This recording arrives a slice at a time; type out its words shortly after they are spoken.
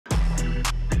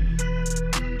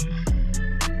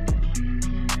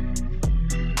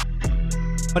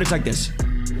But it's like this.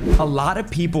 A lot of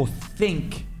people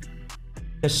think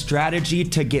the strategy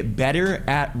to get better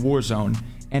at Warzone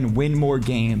and win more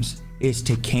games is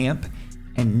to camp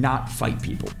and not fight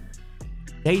people.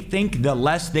 They think the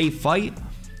less they fight,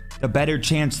 the better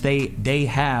chance they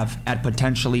have at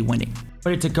potentially winning.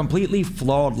 But it's a completely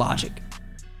flawed logic,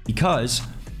 because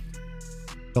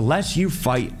the less you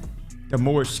fight, the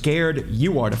more scared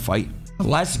you are to fight. The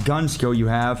less gun skill you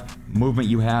have, movement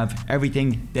you have,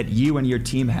 everything that you and your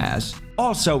team has.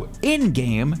 Also,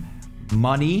 in-game,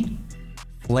 money,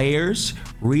 flares,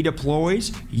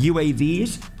 redeploys,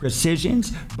 UAVs,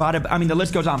 precisions, I mean, the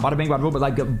list goes on. Bada bing, bada boom, but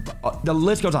like the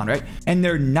list goes on, right? And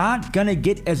they're not gonna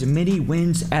get as many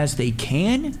wins as they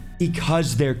can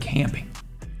because they're camping.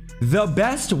 The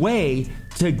best way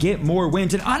to get more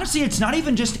wins, and honestly, it's not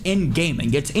even just in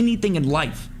gaming, it's anything in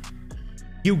life.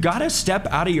 You gotta step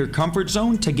out of your comfort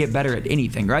zone to get better at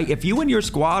anything, right? If you and your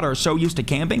squad are so used to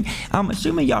camping, I'm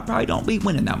assuming y'all probably don't be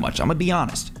winning that much. I'm gonna be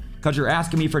honest, because you're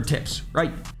asking me for tips,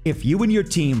 right? If you and your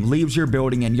team leaves your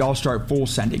building and y'all start full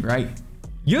sending, right?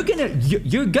 You're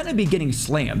gonna be getting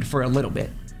slammed for a little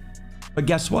bit. But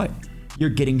guess what? You're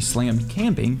getting slammed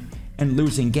camping and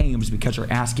losing games because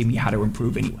you're asking me how to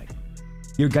improve anyway.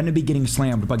 You're gonna be getting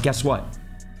slammed, but guess what?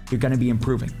 You're gonna be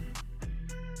improving.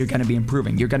 You're gonna be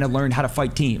improving. You're gonna learn how to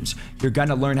fight teams. You're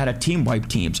gonna learn how to team wipe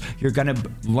teams. You're gonna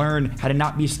learn how to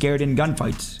not be scared in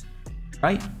gunfights,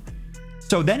 right?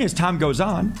 So then as time goes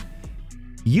on,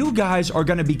 you guys are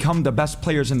gonna become the best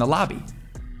players in the lobby.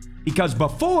 Because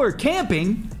before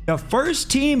camping, the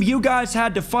first team you guys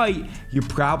had to fight, you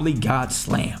probably got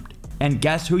slammed. And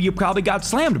guess who you probably got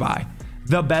slammed by?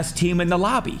 The best team in the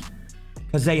lobby.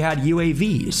 Because they had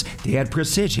UAVs, they had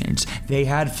precisions, they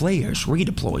had flares,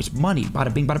 redeploys, money,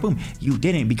 bada bing, bada boom. You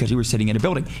didn't because you were sitting in a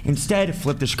building. Instead,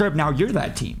 flip the script, now you're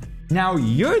that team. Now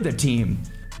you're the team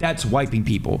that's wiping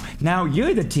people. Now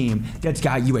you're the team that's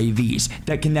got UAVs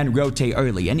that can then rotate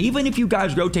early. And even if you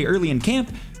guys rotate early in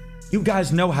camp, you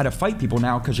guys know how to fight people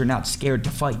now because you're not scared to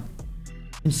fight.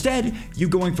 Instead, you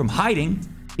going from hiding,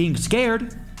 being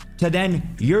scared, to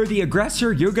then you're the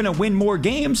aggressor, you're gonna win more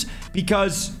games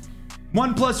because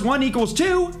 1 + 1 =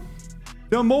 2.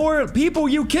 The more people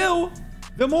you kill,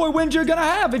 the more wins you're gonna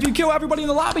have. If you kill everybody in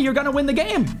the lobby, you're gonna win the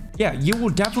game. Yeah, you will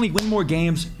definitely win more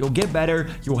games. You'll get better.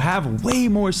 You'll have way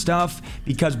more stuff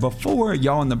because before,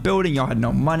 y'all in the building, y'all had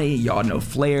no money, y'all had no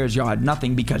flares, y'all had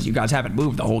nothing because you guys haven't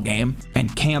moved the whole game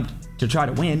and camped to try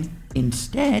to win.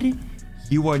 Instead,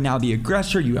 you are now the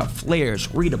aggressor. You have flares,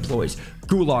 redeploys,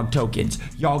 gulag tokens.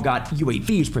 Y'all got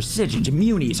UAVs, precisions,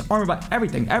 munis, armor,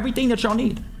 everything that y'all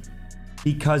need.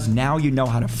 Because now you know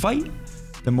how to fight.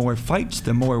 The more fights,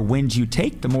 the more wins you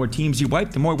take, the more teams you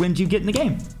wipe, the more wins you get in the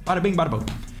game. Bada bing, bada boom.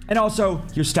 And also,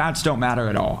 your stats don't matter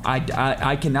at all.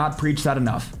 I cannot preach that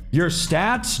enough. Your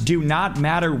stats do not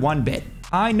matter one bit.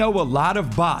 I know a lot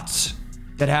of bots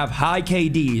that have high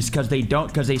KDs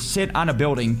because they sit on a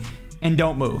building and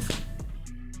don't move.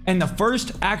 And the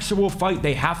first actual fight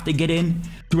they have to get in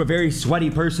to a very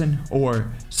sweaty person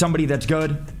or somebody that's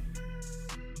good,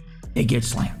 they get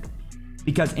slammed.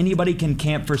 Because anybody can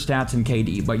camp for stats and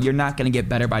KD, but you're not going to get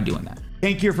better by doing that.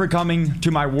 Thank you for coming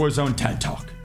to my Warzone TED Talk.